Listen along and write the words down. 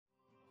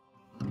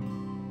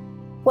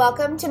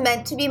Welcome to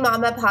Meant to be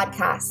Mama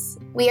podcasts.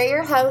 We are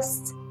your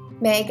hosts,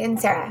 Meg and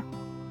Sarah.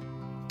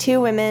 Two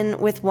women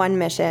with one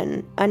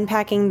mission,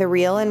 unpacking the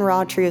real and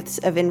raw truths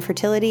of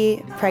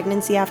infertility,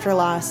 pregnancy after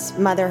loss,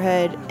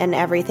 motherhood, and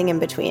everything in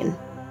between.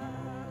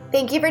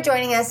 Thank you for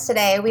joining us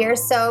today. We are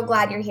so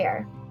glad you're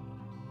here.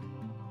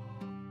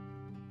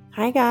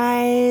 Hi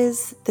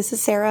guys, this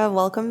is Sarah.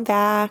 Welcome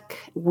back.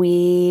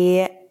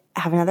 We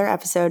have another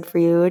episode for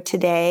you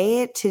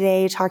today.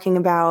 Today talking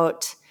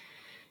about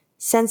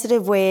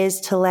sensitive ways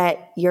to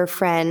let your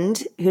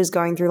friend who's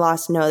going through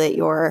loss know that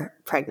you're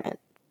pregnant.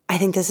 I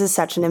think this is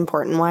such an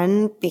important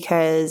one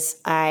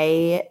because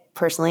I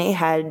personally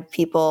had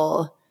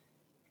people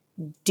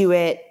do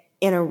it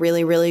in a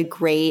really, really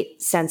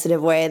great,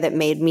 sensitive way that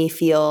made me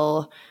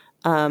feel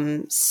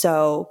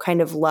so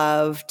kind of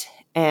loved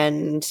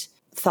and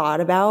thought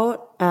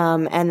about.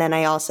 And then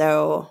I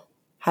also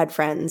had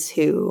friends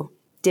who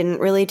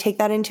didn't really take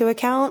that into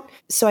account.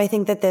 So I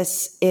think that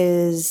this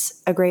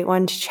is a great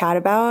one to chat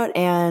about.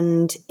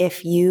 And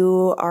if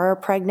you are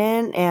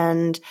pregnant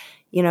and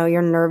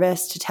you're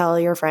nervous to tell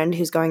your friend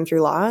who's going through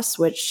loss,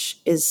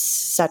 which is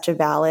such a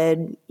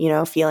valid,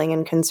 feeling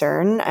and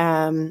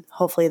concern,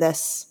 hopefully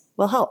this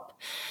will help.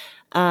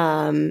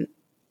 I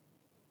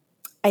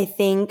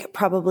think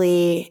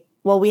probably,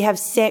 we have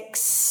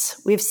six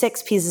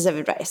pieces of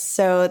advice.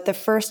 So the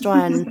first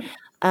one,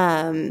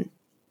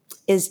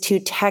 is to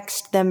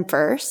text them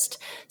first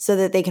so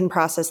that they can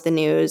process the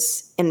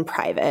news in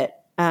private.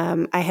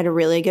 I had a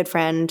really good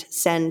friend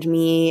send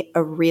me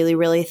a really,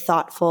 really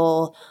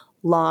thoughtful,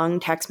 long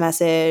text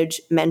message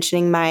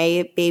mentioning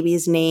my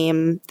baby's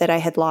name that I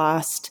had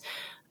lost,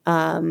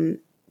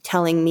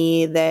 telling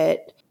me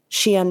that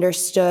she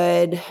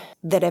understood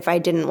that if I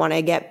didn't want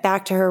to get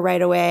back to her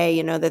right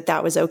away,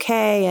 that was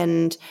okay.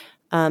 And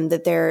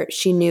that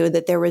she knew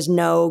that there was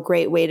no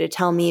great way to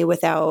tell me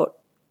without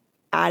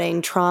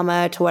adding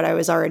trauma to what I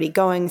was already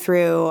going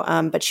through.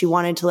 But she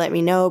wanted to let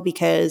me know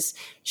because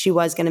she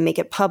was going to make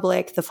it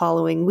public the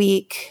following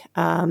week,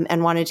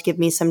 and wanted to give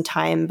me some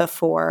time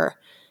before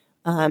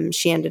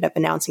she ended up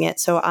announcing it.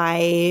 So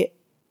I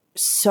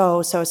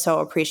so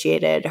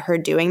appreciated her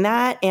doing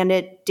that. And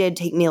it did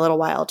take me a little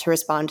while to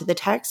respond to the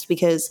text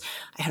because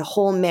I had a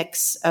whole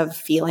mix of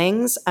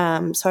feelings.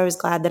 So I was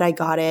glad that I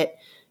got it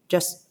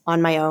just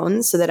on my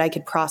own so that I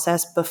could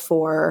process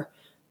before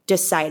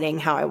deciding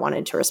how I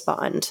wanted to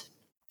respond.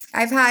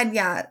 I've had,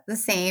 the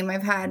same.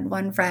 I've had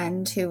one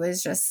friend who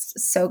was just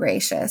so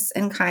gracious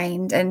and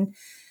kind. And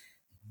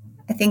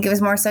I think it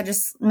was more so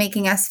just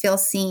making us feel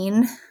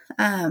seen,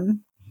 that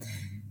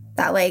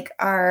like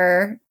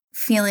our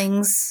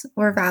feelings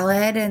were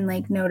valid and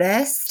like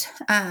noticed.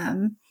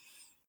 And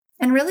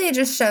really it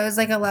just shows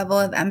like a level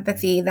of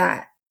empathy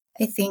that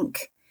I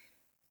think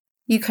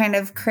you kind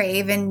of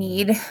crave and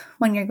need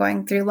when you're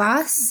going through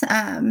loss.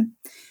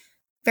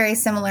 Very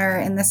similar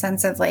in the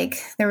sense of like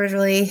there was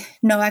really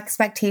no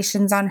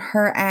expectations on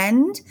her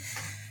end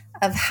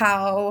of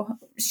how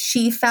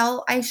she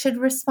felt I should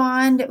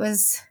respond. It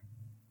was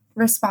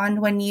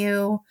respond when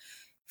you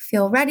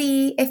feel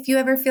ready, if you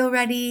ever feel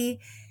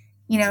ready,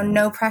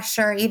 no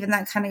pressure. Even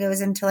that kind of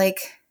goes into like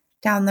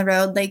down the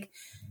road, like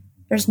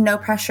there's no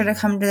pressure to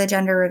come to the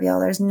gender reveal.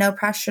 There's no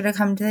pressure to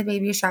come to the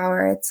baby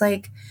shower. It's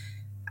like,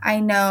 I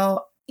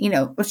know,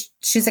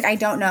 she's like, I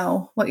don't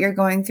know what you're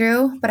going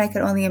through, but I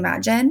could only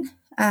imagine.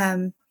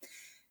 And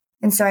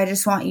so I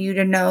just want you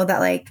to know that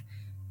like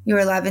you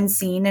are loved and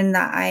seen and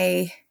that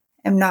I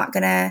am not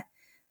going to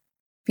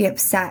be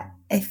upset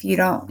if you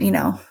don't,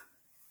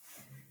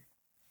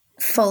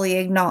 fully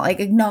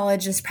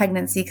acknowledge this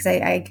pregnancy. Cause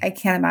I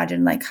can't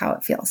imagine like how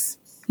it feels,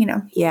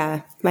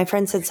 Yeah. My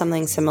friend said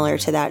something similar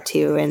to that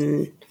too.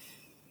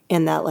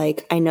 And that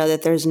like, I know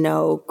that there's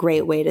no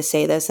great way to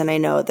say this. And I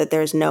know that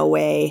there's no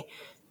way,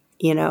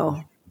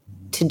 to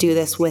do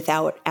this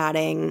without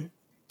adding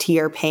to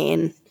your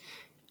pain.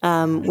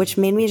 Which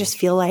made me just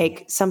feel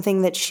like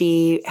something that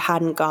she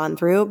hadn't gone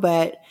through,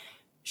 but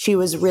she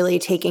was really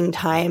taking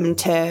time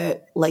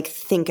to like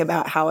think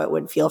about how it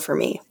would feel for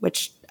me,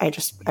 which I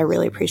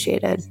really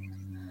appreciated.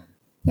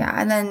 Yeah.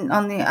 And then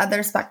on the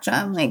other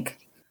spectrum, like,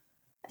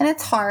 and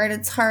it's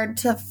hard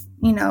to,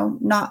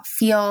 not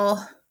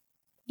feel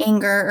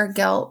anger or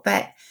guilt.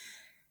 But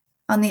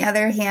on the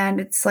other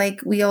hand, it's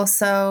like we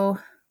also,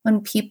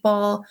 when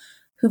people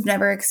who've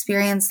never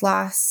experienced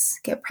loss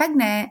get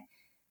pregnant,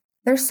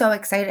 they're so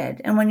excited.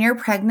 And when you're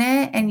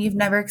pregnant and you've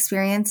never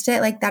experienced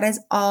it, like that is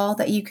all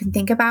that you can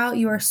think about.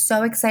 You are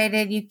so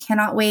excited. You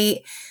cannot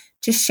wait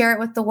to share it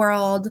with the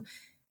world.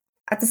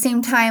 At the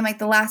same time, like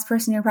the last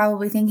person you're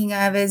probably thinking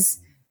of is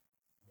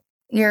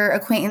your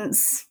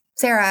acquaintance,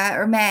 Sarah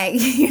or Meg,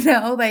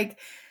 like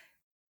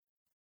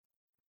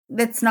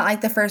that's not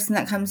like the first thing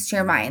that comes to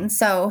your mind.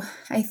 So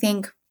I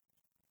think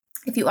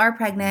if you are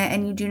pregnant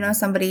and you do know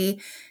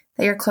somebody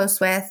that you're close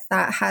with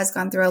that has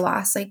gone through a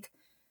loss, like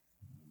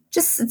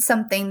just it's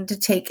something to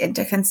take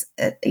into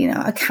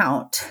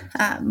account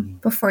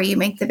before you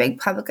make the big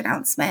public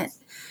announcement.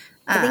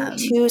 I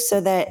think too,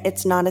 so that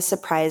it's not a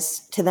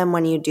surprise to them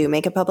when you do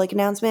make a public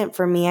announcement.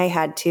 For me, I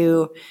had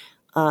to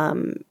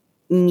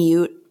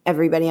mute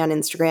everybody on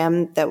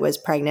Instagram that was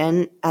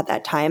pregnant at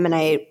that time. And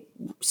I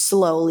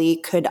slowly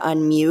could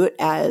unmute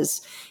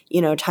as,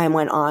 time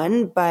went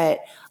on. But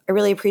I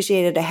really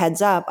appreciated a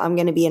heads up. I'm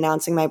going to be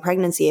announcing my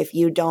pregnancy. If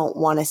you don't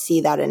want to see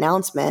that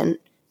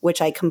announcement,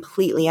 which I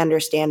completely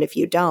understand if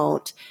you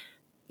don't,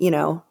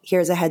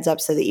 here's a heads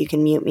up so that you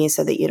can mute me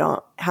so that you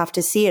don't have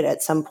to see it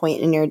at some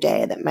point in your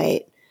day that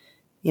might,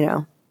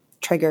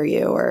 trigger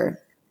you or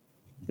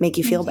make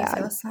you feel bad.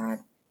 Feel sad.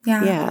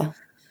 Yeah. Yeah.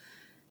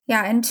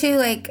 Yeah. And two,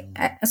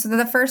 so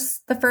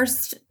the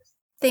first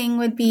thing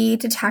would be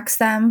to text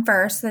them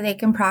first so they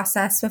can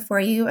process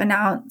before you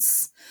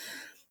announce.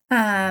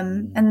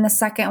 And the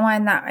second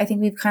one that I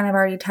think we've kind of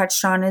already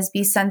touched on is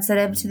be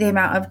sensitive to the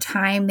amount of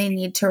time they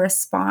need to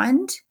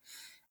respond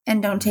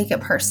and don't take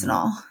it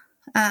personal.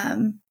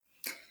 And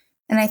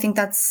I think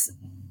that's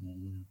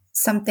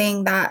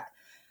something that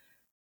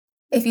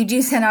if you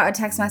do send out a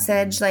text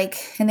message,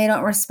 and they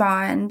don't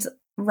respond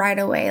right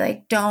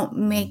away, don't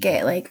make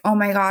it oh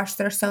my gosh,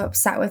 they're so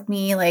upset with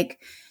me,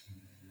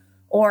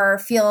 or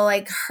feel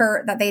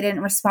hurt that they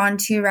didn't respond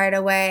to you right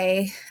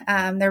away.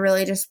 They're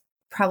really just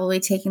probably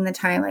taking the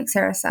time, like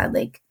Sarah said,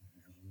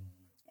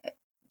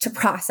 to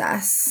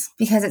process,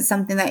 because it's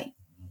something that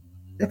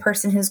the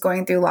person who's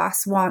going through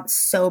loss wants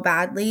so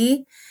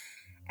badly.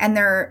 And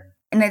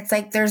it's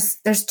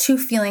there's two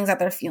feelings that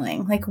they're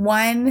feeling.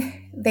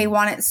 One, they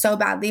want it so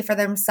badly for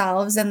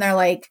themselves and they're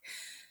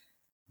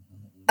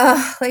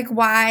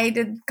why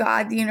did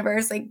God, the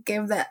universe,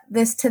 give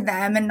this to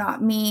them and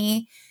not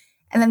me?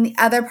 And then the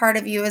other part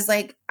of you is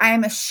I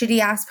am a shitty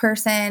ass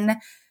person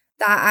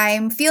that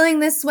I'm feeling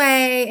this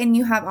way. And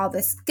you have all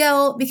this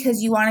guilt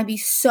because you want to be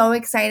so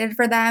excited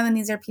for them. And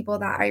these are people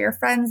that are your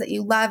friends that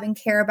you love and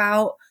care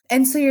about.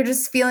 And so you're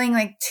just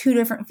feeling two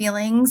different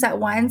feelings at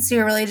once. So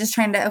you're really just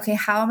trying to, okay,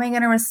 how am I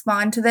going to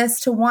respond to this?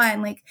 To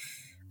one,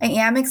 I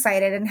am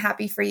excited and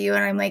happy for you.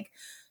 And I'm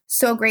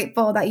so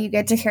grateful that you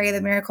get to carry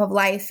the miracle of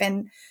life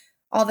and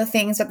all the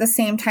things. At the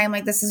same time,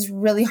 this is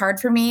really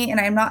hard for me. And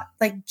I'm not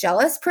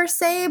jealous per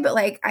se, but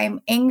I'm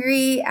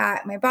angry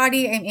at my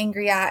body. I'm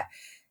angry at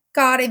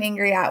God. I'm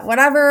angry at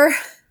whatever,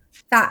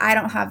 that I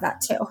don't have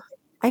that too.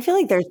 I feel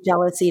like there's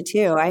jealousy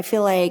too. I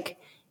feel like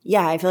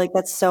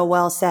that's so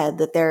well said,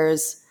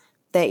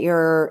 that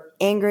you're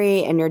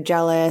angry and you're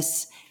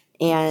jealous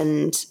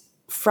and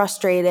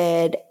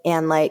frustrated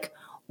and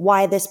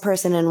why this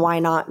person and why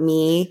not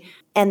me?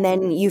 And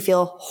then you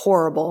feel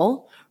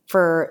horrible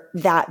for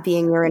that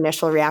being your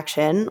initial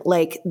reaction.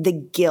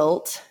 The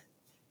guilt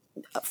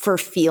for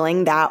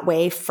feeling that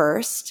way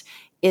first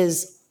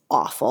is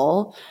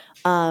awful.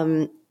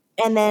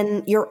 And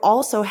then you're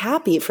also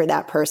happy for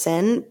that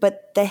person,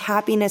 but the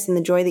happiness and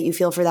the joy that you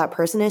feel for that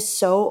person is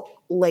so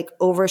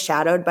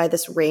overshadowed by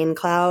this rain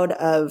cloud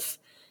of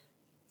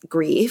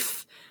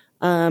grief,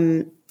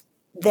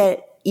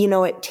 that,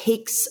 it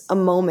takes a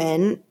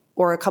moment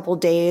or a couple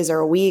days or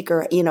a week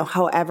or,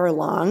 however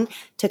long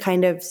to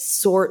kind of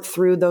sort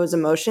through those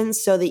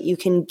emotions so that you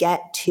can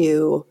get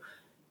to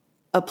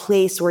a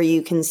place where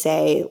you can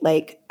say,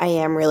 I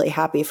am really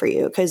happy for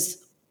you. Because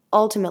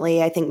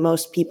ultimately, I think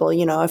most people,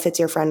 if it's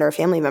your friend or a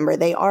family member,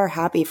 they are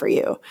happy for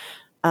you.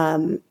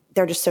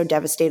 They're just so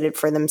devastated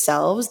for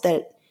themselves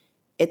that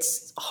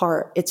it's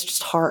hard. It's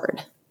just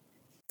hard.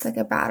 It's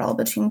a battle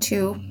between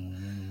two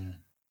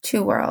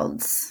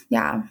worlds.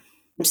 Yeah.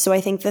 So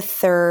I think the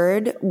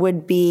third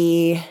would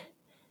be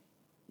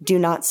do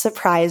not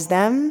surprise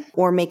them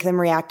or make them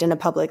react in a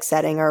public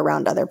setting or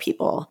around other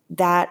people.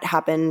 That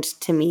happened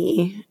to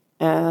me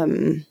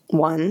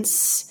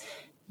once,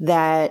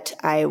 that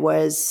I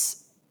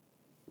was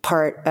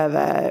part of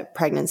a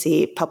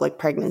public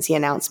pregnancy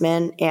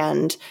announcement.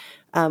 And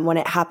when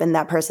it happened,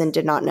 that person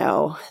did not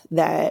know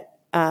that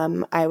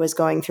I was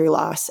going through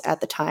loss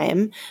at the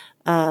time.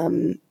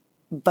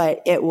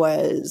 But it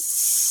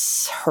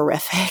was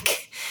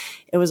horrific.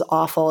 It was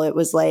awful. It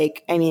was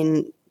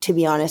to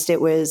be honest, it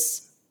went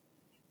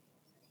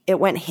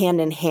hand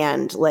in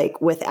hand,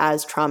 with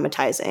as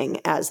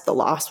traumatizing as the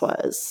loss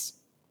was,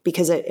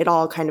 because it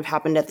all kind of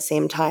happened at the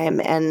same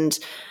time. And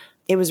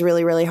it was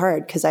really, really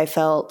hard because I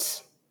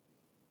felt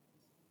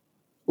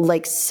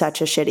like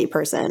such a shitty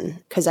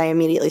person, because I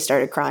immediately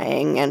started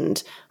crying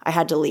and I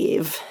had to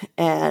leave,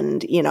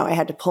 and, I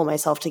had to pull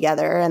myself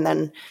together and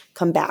then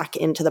come back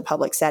into the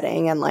public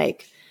setting and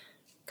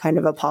kind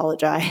of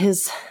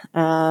apologize,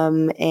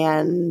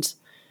 and,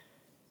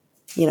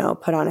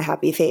 put on a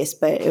happy face,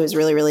 but it was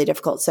really, really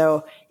difficult.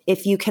 So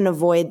if you can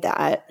avoid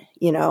that,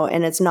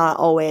 and it's not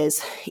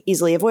always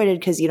easily avoided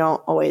because you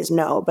don't always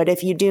know, but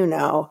if you do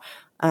know,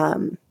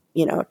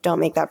 don't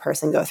make that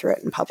person go through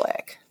it in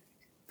public.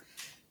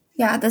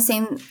 Yeah, the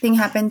same thing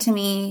happened to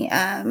me.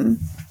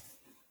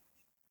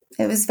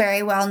 It was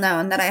very well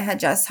known that I had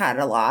just had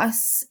a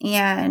loss,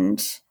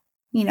 and,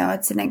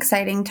 it's an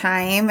exciting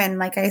time. And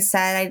like I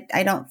said,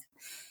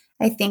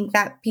 I think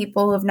that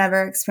people who have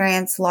never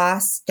experienced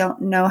loss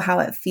don't know how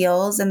it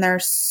feels. And they're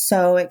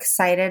so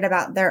excited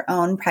about their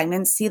own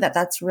pregnancy that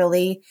that's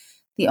really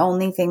the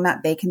only thing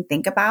that they can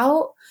think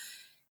about.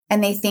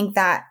 And they think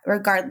that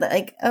regardless,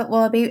 like,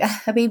 well, a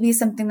baby is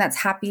something that's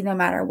happy no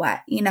matter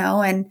what,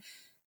 and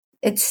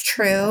it's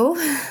true.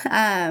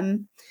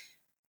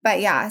 But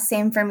yeah,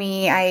 same for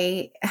me.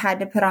 I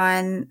had to put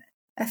on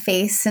a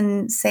face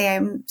and say,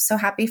 I'm so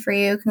happy for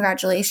you.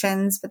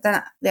 Congratulations. But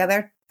then the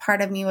other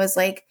part of me was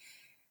like,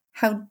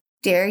 how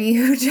dare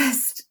you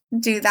just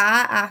do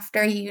that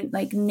after you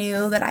like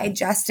knew that I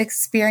just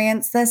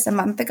experienced this a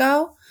month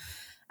ago,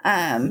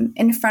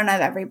 in front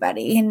of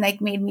everybody, and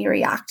like made me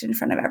react in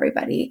front of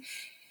everybody.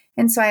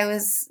 And so I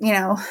was,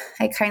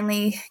 I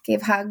kindly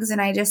gave hugs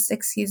and I just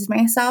excused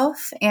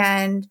myself,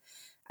 and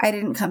I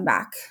didn't come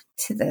back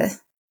to the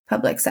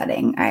public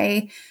setting.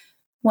 I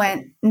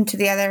went into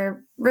the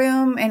other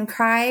room and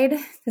cried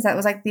because that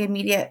was like the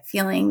immediate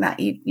feeling that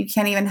you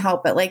can't even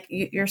help it. Like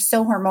you're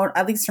so hormonal,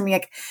 at least for me,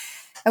 like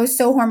I was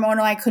so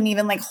hormonal. I couldn't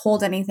even like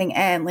hold anything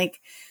in. Like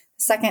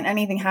the second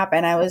anything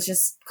happened, I was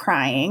just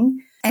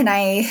crying. And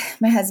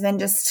my husband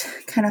just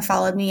kind of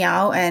followed me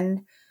out,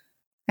 and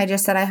I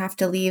just said, I have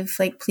to leave.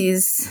 Like,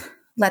 please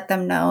let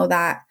them know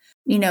that,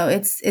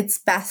 it's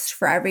best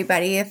for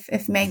everybody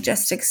if Meg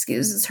just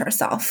excuses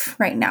herself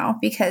right now,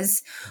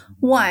 because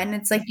one,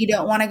 it's like, you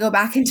don't want to go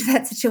back into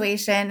that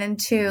situation. And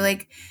two,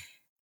 like,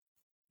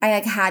 I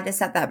like had to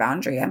set that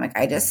boundary. I'm like,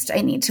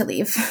 I need to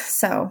leave.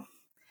 So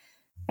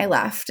I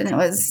left, and it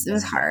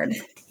was hard.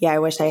 Yeah. I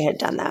wish I had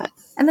done that.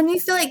 And then you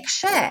feel like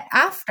shit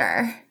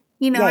after,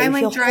 Yeah, I'm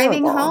like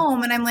driving horrible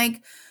home and I'm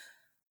like,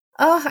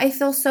 oh, I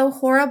feel so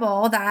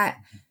horrible that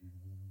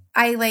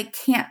I like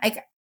can't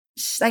like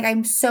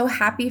I'm so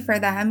happy for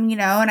them,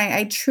 and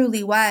I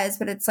truly was,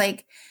 but it's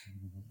like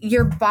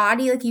your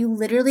body, like you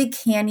literally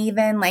can't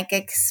even like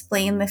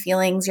explain the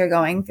feelings you're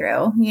going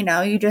through,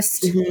 you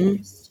just,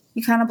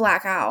 you kind of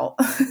black out.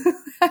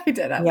 I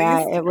did at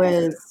least. It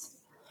was,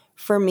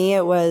 for me,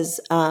 it was,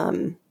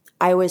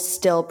 I was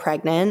still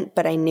pregnant,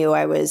 but I knew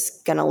I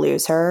was going to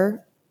lose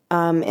her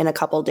in a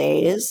couple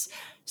days.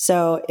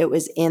 So it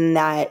was in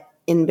that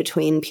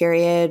in-between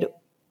period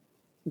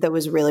that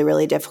was really,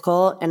 really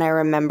difficult. And I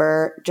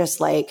remember just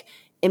like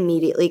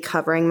immediately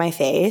covering my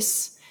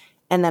face.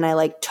 And then I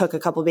like took a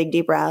couple big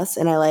deep breaths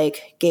and I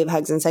like gave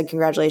hugs and said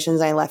congratulations.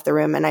 And I left the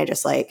room and I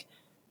just like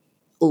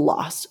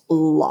lost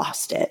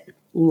it.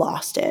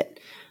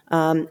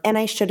 And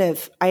I should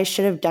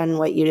have done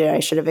what you did. I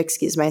should have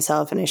excused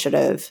myself and I should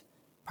have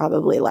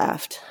probably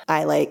left.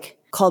 I like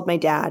called my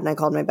dad and I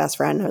called my best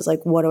friend. I was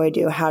like, what do I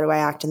do? How do I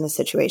act in this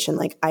situation?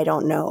 Like, I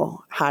don't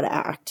know how to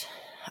act.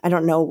 I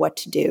don't know what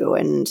to do.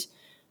 And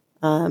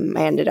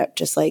I ended up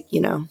just like,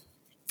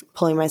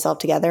 pulling myself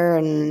together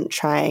and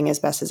trying as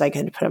best as I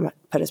could to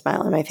put a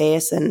smile on my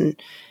face. And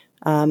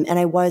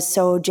I was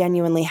so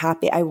genuinely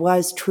happy. I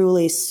was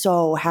truly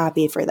so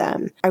happy for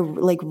them. I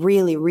like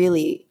really,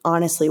 really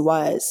honestly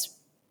was,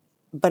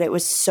 but it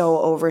was so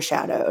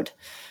overshadowed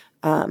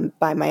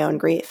by my own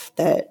grief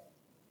that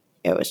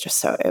it was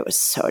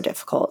so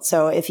difficult.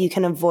 So if you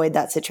can avoid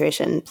that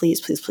situation, please,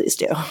 please, please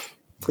do.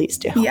 Please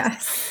do.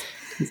 Yes.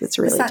 It's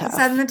really tough.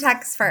 Send the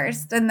text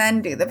first and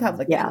then do the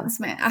public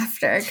announcement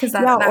after, because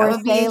that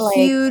would be a like,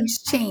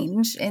 huge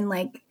change in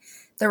like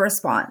the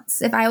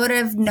response. If I would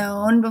have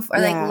known before,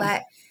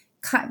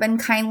 been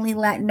kindly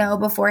let know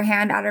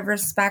beforehand out of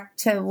respect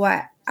to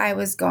what I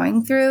was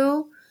going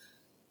through.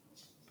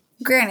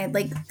 Granted,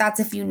 like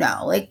that's if your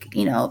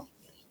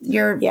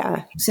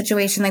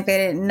situation, like they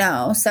didn't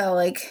know. So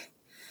like,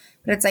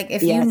 but it's like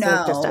if you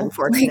know, just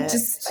unfortunate. Like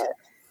just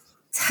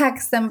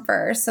text them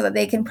first so that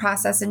they can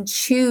process and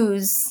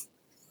choose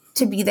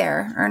to be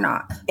there or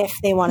not. If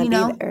they want to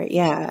be there.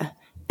 Yeah.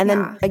 And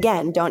then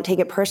again, don't take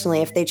it personally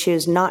if they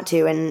choose not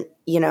to. And,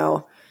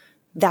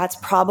 that's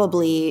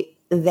probably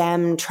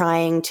them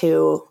trying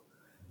to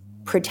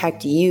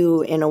protect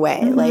you in a way.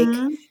 Mm-hmm.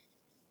 Like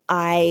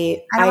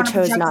I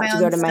chose not to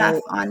go to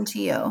my onto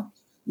you.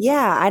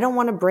 Yeah, I don't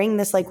want to bring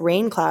this like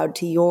rain cloud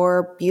to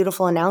your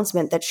beautiful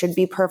announcement that should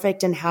be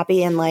perfect and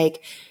happy and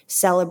like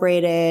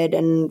celebrated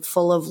and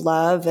full of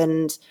love.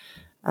 And,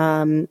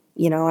 I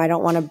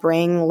don't want to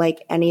bring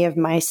like any of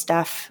my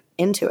stuff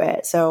into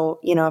it. So,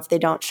 if they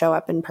don't show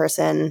up in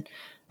person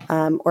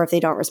or if they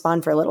don't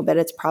respond for a little bit,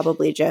 it's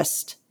probably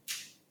just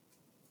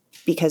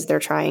because they're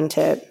trying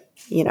to,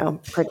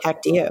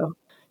 protect you.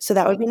 So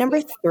that would be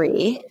number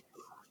 3.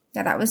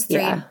 Yeah, that was 3.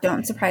 Yeah.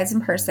 Don't surprise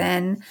in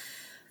person.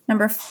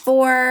 Number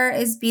 4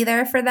 is be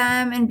there for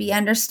them and be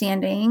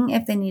understanding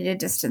if they need to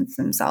distance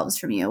themselves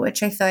from you,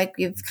 which I feel like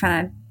we've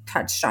kind of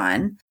touched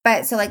on.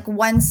 But so like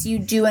once you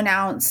do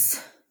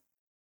announce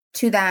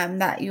to them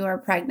that you are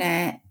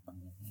pregnant,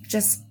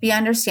 just be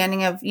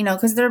understanding of,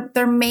 because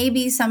there may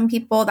be some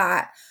people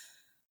that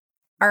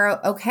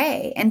are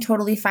okay and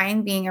totally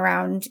fine being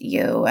around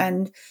you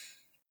and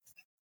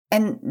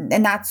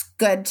that's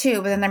good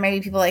too. But then there may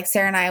be people like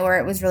Sarah and I where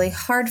it was really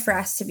hard for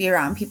us to be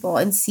around people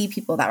and see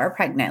people that were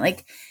pregnant.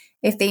 Like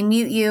if they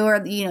mute you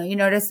or, you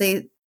notice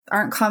they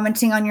aren't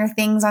commenting on your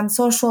things on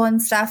social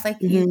and stuff, like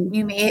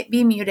you may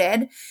be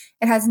muted.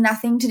 It has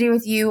nothing to do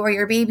with you or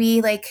your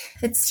baby. Like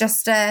it's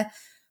just a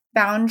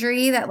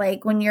boundary that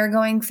like when you're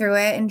going through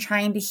it and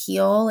trying to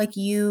heal, like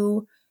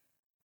you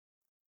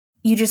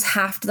you just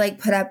have to like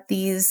put up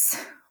these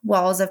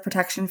walls of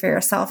protection for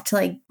yourself to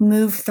like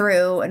move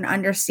through and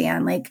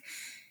understand, like,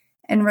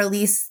 and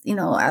release, you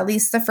know, at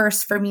least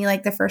for me,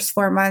 like the first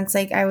 4 months,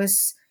 like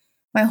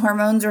my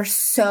hormones were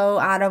so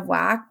out of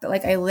whack that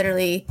like I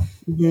literally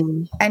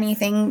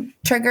anything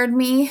triggered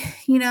me,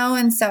 you know?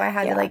 And so I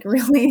had to like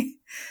really,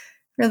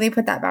 really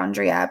put that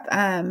boundary up.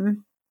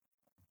 And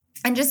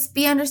just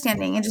be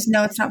understanding and just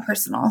know it's not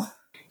personal.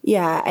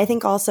 Yeah. I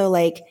think also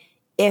like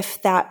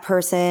if that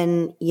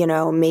person, you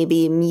know,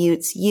 maybe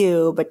mutes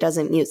you, but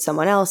doesn't mute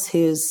someone else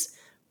who's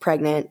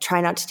pregnant,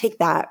 try not to take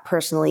that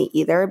personally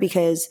either,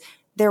 because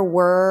there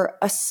were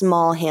a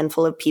small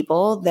handful of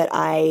people that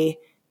I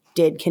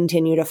did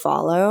continue to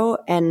follow,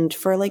 and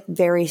for like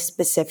very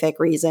specific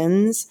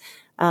reasons.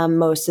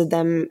 Most of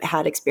them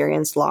had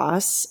experienced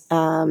loss.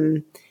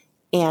 And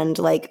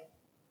like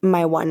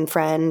my one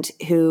friend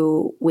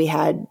who we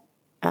had,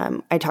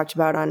 I talked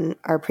about on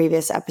our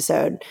previous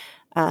episode,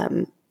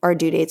 our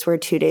due dates were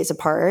 2 days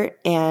apart,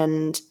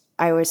 and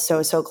I was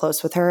so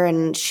close with her,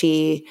 and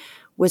she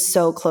was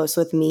so close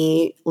with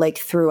me like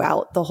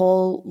throughout the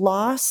whole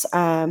loss.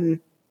 I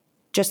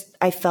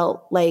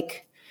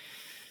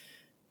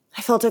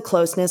felt a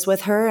closeness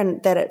with her,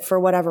 and that for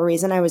whatever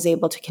reason, I was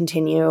able to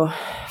continue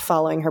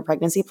following her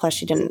pregnancy. Plus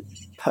she didn't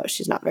post.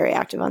 She's not very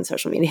active on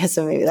social media.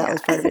 So maybe that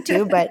was part of it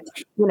too. But,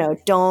 you know,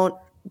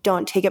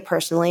 don't take it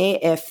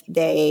personally if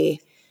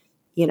they,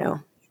 you know,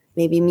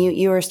 maybe mute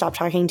you or stop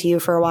talking to you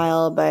for a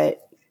while,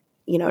 but,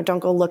 you know, don't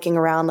go looking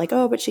around like,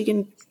 oh, but she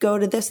can go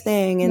to this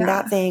thing and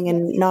that thing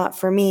and not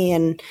for me.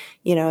 And,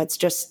 you know, it's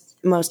just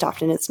most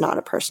often it's not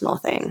a personal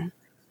thing.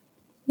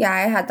 Yeah,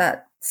 I had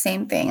that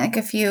same thing. Like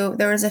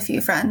there was a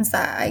few friends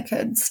that I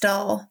could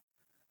still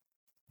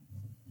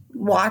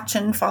watch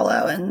and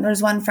follow. And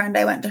there's one friend,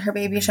 I went to her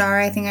baby shower.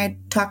 I think I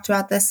talked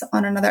about this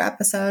on another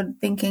episode,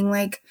 thinking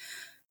like,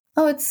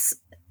 oh, it's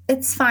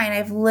fine.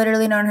 I've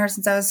literally known her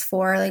since I was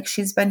 4. Like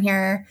she's been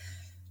here,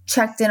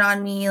 checked in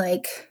on me,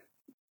 like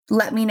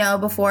let me know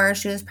before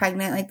she was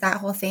pregnant, like that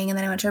whole thing. And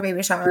then I went to her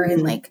baby shower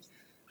and like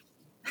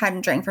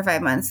hadn't drank for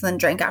 5 months, and then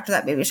drank after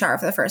that baby shower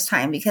for the first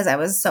time because I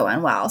was so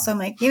unwell. So I'm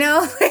like, you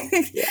know,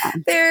 it's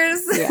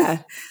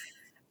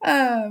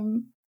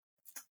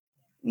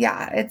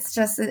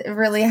just, it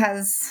really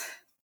has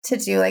to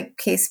do like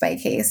case by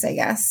case, I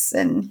guess.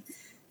 And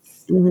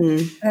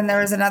then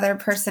there was another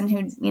person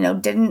who, you know,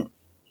 didn't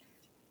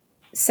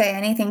say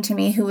anything to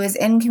me, who was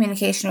in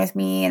communication with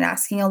me and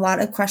asking a lot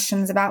of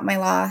questions about my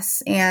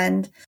loss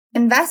and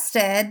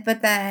invested,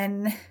 but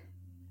then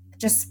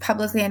just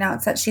publicly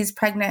announced that she's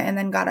pregnant, and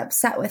then got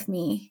upset with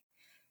me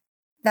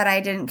that I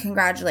didn't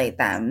congratulate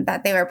them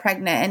that they were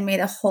pregnant, and made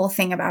a whole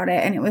thing about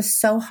it. And it was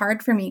so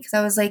hard for me because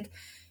I was like,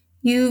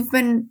 you've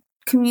been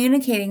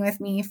communicating with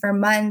me for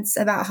months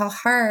about how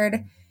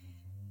hard,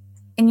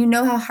 and you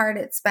know how hard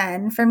it's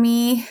been for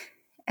me.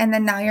 And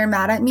then now you're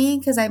mad at me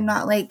because I'm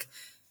not like,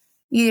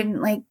 you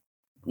didn't like,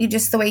 you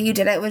just, the way you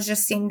did it was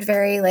just seemed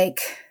very like,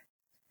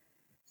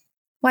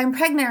 well, I'm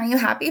pregnant. Are you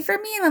happy for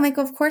me? And I'm like,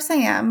 of course I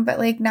am. But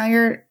like, now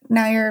you're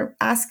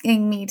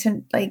asking me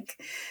to like,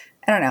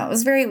 I don't know. It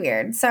was very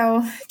weird.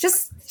 So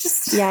just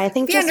I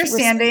think be just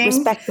understanding.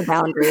 Respect the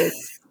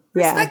boundaries.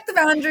 Respect the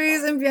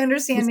boundaries and be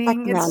understanding.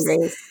 Respect the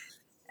boundaries.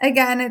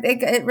 Again,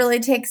 it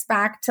really takes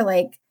back to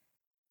like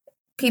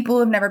people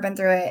who've never been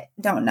through it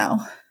don't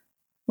know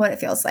what it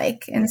feels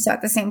like. And so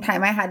at the same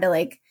time, I had to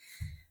like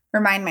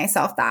remind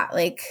myself that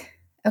like,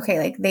 okay,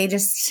 like they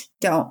just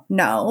don't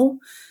know.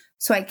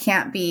 So I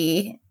can't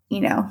be,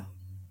 you know,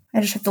 I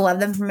just have to love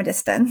them from a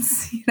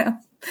distance, you know?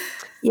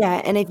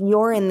 Yeah. And if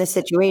you're in the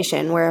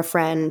situation where a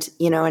friend,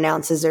 you know,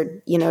 announces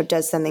or, you know,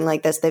 does something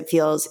like this that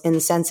feels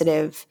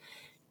insensitive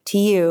to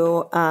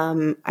you,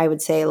 I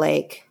would say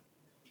like,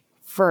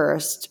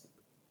 first,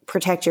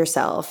 protect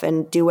yourself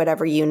and do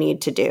whatever you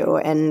need to do.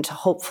 And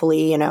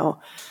hopefully, you know,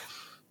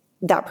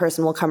 that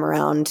person will come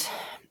around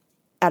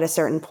at a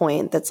certain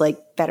point that's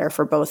like better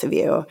for both of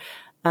you.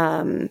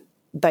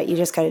 But you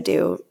just got to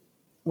do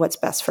what's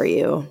best for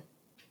you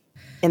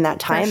in that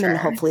time. Sure. And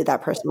hopefully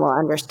that person will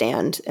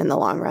understand in the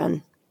long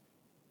run.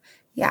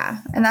 Yeah.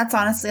 And that's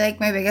honestly like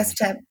my biggest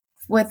tip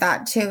with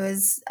that too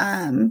is,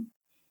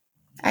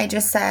 I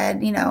just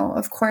said, you know,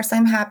 of course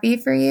I'm happy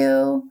for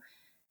you.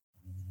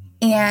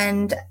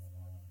 And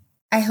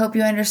I hope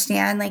you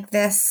understand like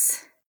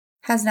this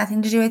has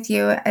nothing to do with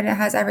you, and it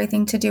has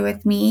everything to do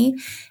with me.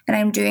 And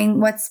I'm doing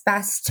what's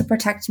best to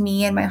protect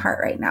me and my heart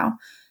right now.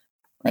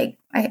 Like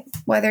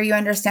whether you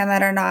understand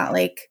that or not,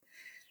 like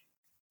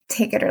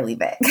take it or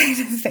leave it kind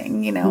of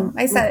thing, you know.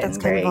 I said it in a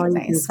very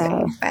nice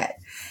way, but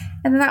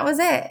and then that was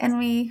it.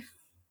 And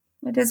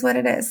it is what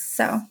it is.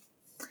 So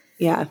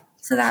yeah.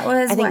 So that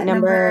was I think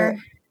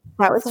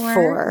that was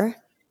 4.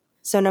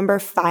 So number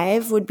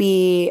 5 would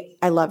be,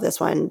 I love this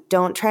one.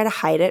 Don't try to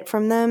hide it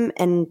from them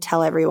and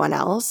tell everyone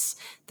else.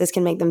 This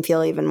can make them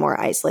feel even more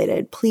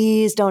isolated.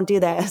 Please don't do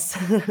this.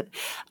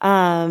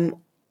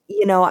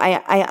 You know,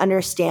 I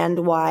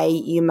understand why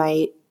you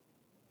might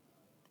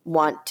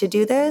want to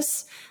do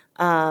this.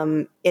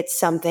 It's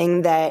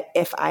something that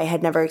if I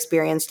had never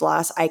experienced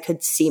loss, I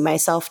could see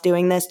myself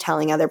doing this,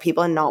 telling other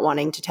people and not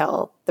wanting to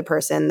tell the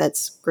person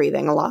that's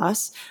grieving a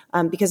loss,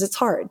 because it's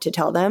hard to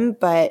tell them.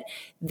 But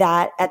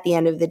that at the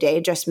end of the day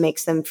just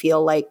makes them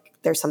feel like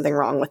there's something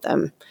wrong with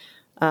them,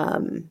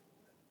 and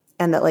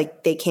that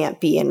like they can't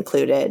be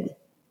included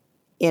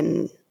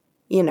in,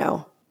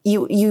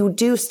 you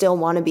do still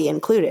want to be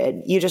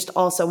included. You just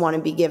also want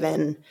to be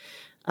given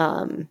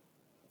the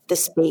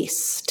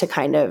space to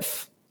kind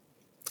of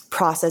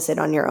process it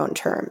on your own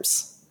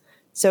terms.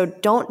 So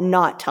don't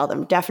not tell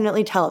them.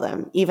 Definitely tell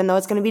them, even though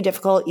it's going to be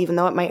difficult, even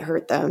though it might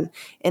hurt them.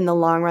 In the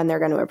long run, they're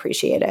going to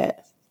appreciate it.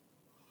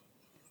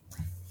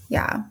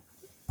 Yeah.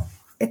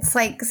 It's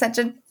like such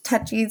a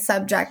touchy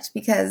subject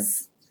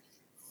because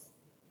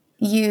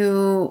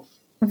you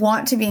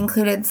want to be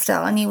included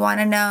still and you want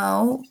to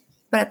know,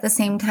 but at the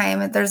same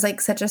time, there's like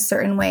such a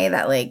certain way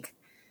that like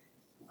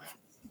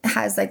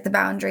has like the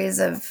boundaries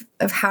of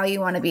how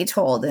you want to be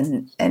told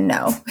and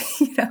know,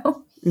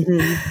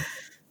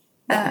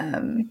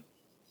 Mm-hmm.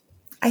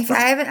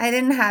 I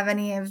didn't have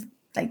any of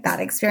like that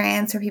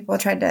experience where people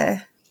tried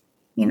to,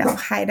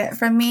 hide it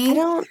from me.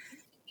 I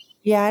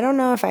don't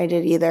know if I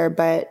did either,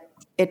 but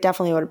it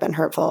definitely would have been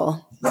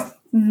hurtful.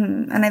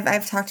 Mm-hmm. And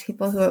I've talked to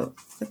people who,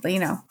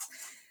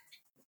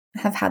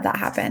 have had that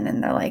happen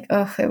and they're like,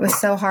 oh, it was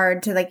so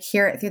hard to like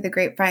hear it through the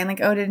grapevine.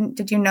 Like, oh,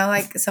 did you know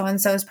like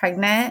so-and-so is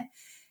pregnant?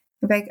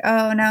 I'd be like,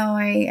 oh no,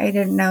 I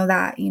didn't know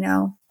that,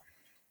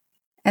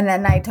 And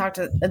then I talked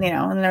to, and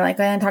they're like,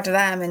 I didn't talk to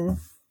them. And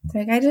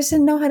they're like, I just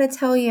didn't know how to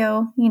tell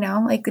you,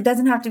 like it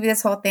doesn't have to be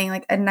this whole thing,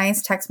 like a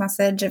nice text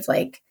message of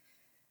like,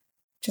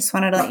 just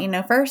wanted to let you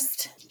know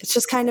first. It's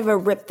just kind of a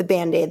rip the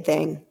Band-Aid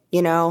thing,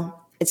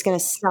 It's going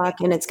to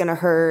suck and it's going to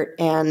hurt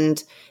and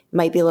it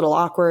might be a little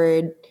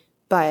awkward,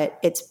 but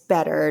it's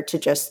better to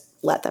just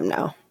let them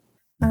know.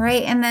 All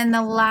right. And then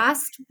the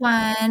last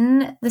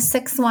one, the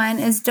sixth one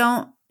is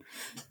don't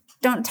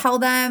tell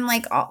them,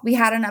 like we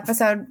had an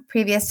episode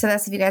previous to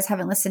this. If you guys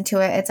haven't listened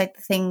to it, it's like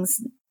the things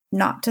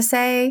not to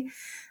say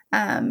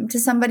to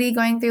somebody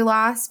going through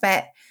loss.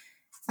 But,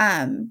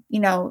 when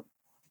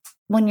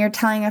you're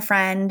telling a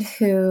friend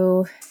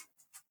who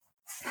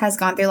has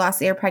gone through loss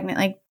that you're pregnant,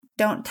 like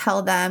don't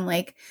tell them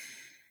like,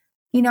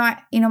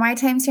 my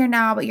time's here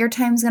now, but your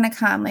time's going to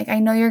come. Like, I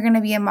know you're going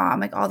to be a mom,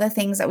 like all the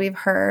things that we've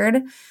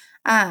heard.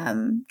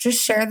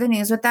 Just share the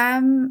news with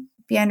them,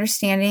 be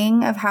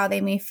understanding of how they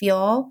may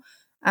feel.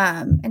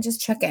 And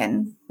just check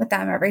in with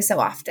them every so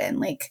often.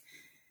 Like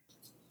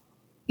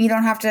you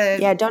don't have to.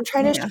 Yeah. Don't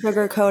try to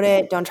sugarcoat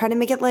it. Don't try to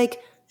make it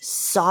like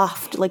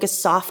soft, like a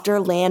softer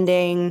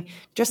landing.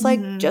 Just like,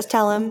 just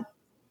tell them,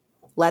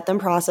 let them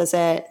process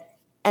it,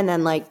 and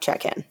then like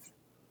check in.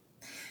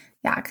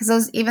 Yeah. Cause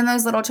those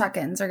little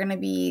check-ins are going to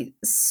be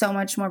so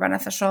much more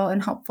beneficial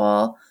and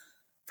helpful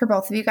for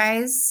both of you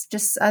guys,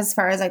 just as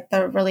far as like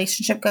the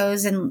relationship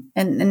goes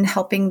and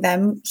helping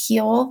them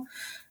heal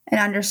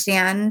and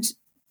understand,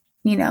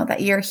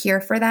 that you're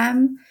here for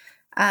them.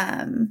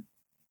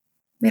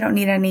 We don't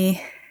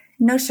need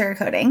no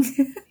sugarcoating.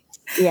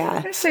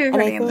 Yeah.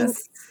 Sugarcoating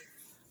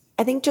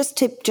I think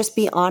just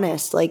be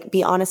honest, like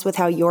be honest with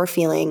how you're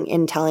feeling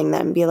in telling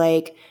them. Be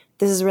like,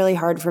 this is really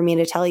hard for me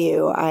to tell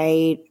you.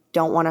 I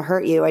don't want to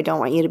hurt you. I don't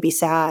want you to be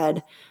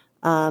sad.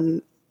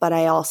 But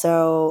I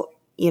also,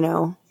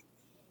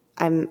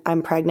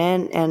 I'm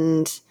pregnant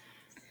and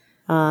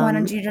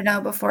wanted you to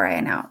know before I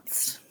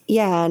announced.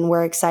 Yeah, and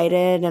we're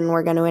excited and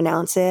we're going to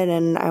announce it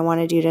and I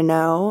wanted you to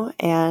know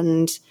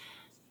and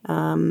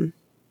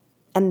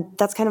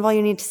that's kind of all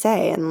you need to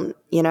say. And,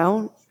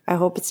 I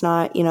hope it's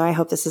not, I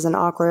hope this isn't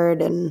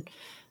awkward and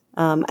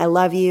I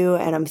love you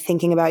and I'm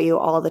thinking about you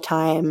all the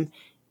time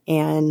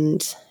and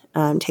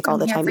take all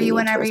the time for you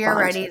whenever you're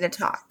ready to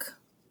talk.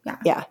 Yeah.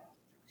 Yeah.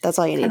 That's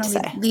all you need to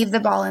say. Leave the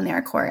ball in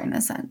their court in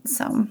a sense.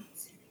 So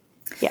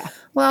yeah.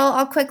 Well,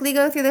 I'll quickly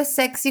go through the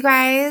 6, you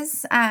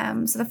guys.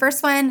 So the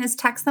first one is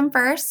text them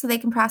first so they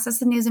can process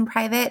the news in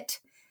private.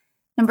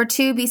 Number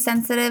 2, be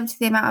sensitive to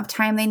the amount of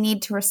time they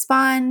need to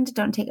respond.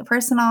 Don't take it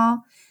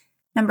personal.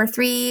 Number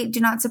 3, do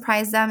not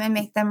surprise them and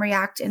make them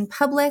react in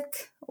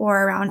public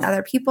or around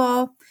other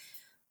people.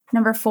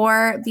 Number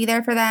 4, be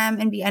there for them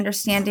and be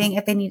understanding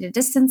if they need to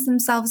distance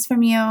themselves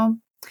from you.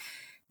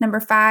 Number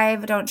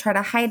 5, don't try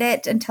to hide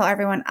it and tell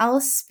everyone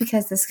else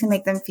because this can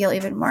make them feel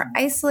even more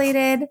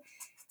isolated.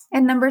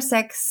 And number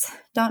 6,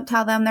 don't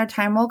tell them their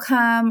time will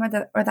come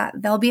or that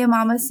they'll be a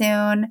mama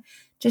soon.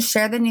 Just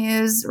share the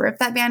news, rip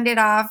that Band-Aid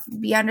off,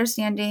 be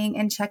understanding,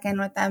 and check in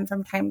with them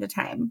from time to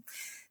time.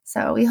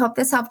 So we hope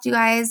this helped you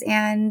guys,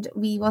 and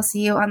we will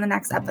see you on the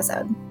next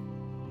episode.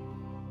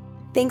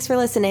 Thanks for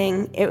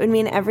listening. It would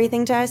mean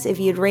everything to us if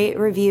you'd rate,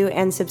 review,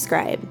 and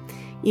subscribe.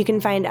 You can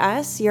find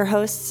us, your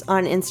hosts,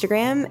 on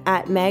Instagram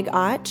at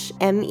Megocch,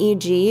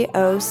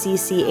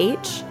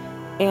 MEGOCCH,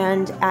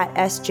 and at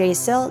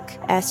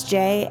SJSilk,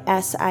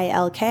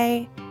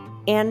 SJSILK,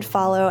 and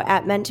follow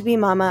at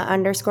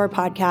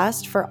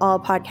MeantToBeMama_podcast for all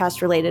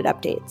podcast-related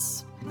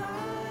updates.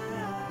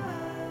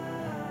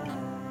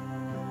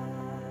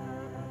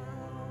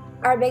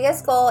 Our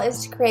biggest goal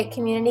is to create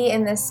community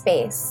in this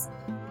space.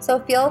 So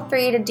feel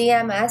free to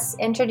DM us,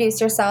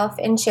 introduce yourself,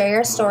 and share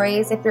your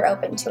stories if you're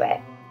open to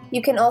it.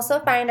 You can also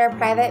find our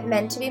private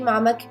Meant to Be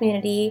Mama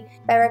community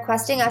by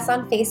requesting us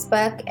on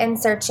Facebook and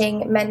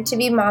searching Meant to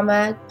Be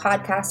Mama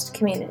podcast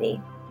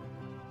community.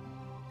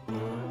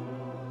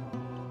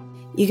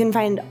 You can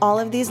find all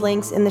of these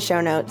links in the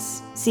show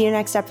notes. See you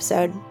next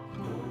episode.